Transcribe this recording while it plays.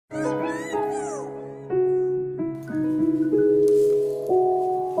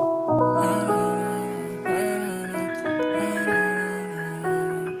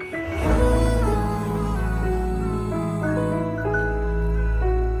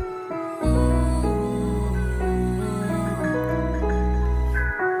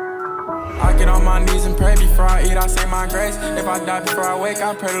my knees and pray. Before I eat, I say my grace. If I die before I wake,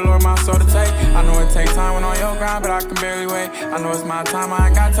 I pray the Lord my soul to take. I know it takes time when on your grind, but I can barely wait. I know it's my time, I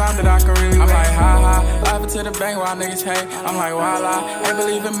ain't got time that I can really wait. I'm like, ha ha, laughing to the bank while niggas hate. I'm like, voila, ain't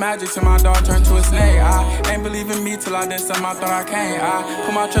believe in magic till my dog turned to a snake. I ain't believe in me till I did something I thought I can't. I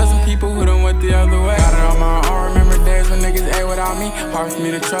put my trust in people who done went the other way. Got it on my own, remember days when niggas ate without me. Hard for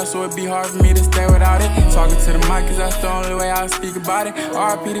me to trust, so it'd be hard for me to stay without it. Talking to the mic, cause that's the only way I speak about it.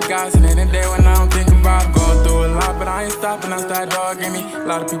 RP the guys, and in the day when I don't think about it. Going through a lot, but I ain't stopping, that's that dog in me. A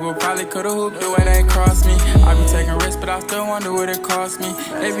lot of people probably could've hooped the way they crossed me. I be taking risks, but I still wonder what it cost me.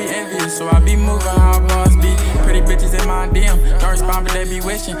 They be envious, so I be moving how a boss be. Pretty bitches in my DM, don't respond, but they be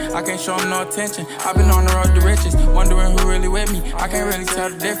wishing I can't show them no attention. I've been on the road to riches, wondering who really with me. I can't really tell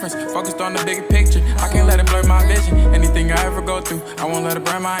the difference, focused on the bigger picture. I can't let it blur my vision. Anything I ever go through, I won't let it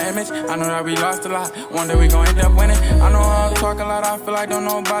burn my image. I know that we lost a lot, one day we gon' end up winning. I know I'll talk a lot, I feel like don't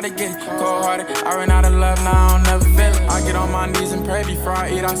nobody get it. Cold hearted, I ran out of love, now I don't never feel it. I get on my knees and pray. Before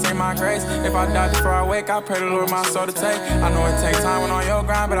I eat, I say my grace. If I die before I wake, I pray the Lord my soul to take. I know it takes time when on your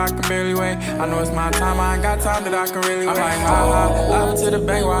grind, but I can barely wait. I know it's my time, I ain't got time that I can really wait. I'm like, ha ha, laughing to the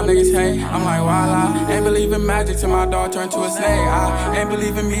bank while niggas hate. I'm like, voila, ain't believe in magic till my dog turned to a snake. I ain't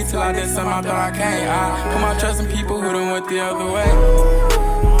believe in me till I did something I thought I can't. I put my trust in people who done went the other way.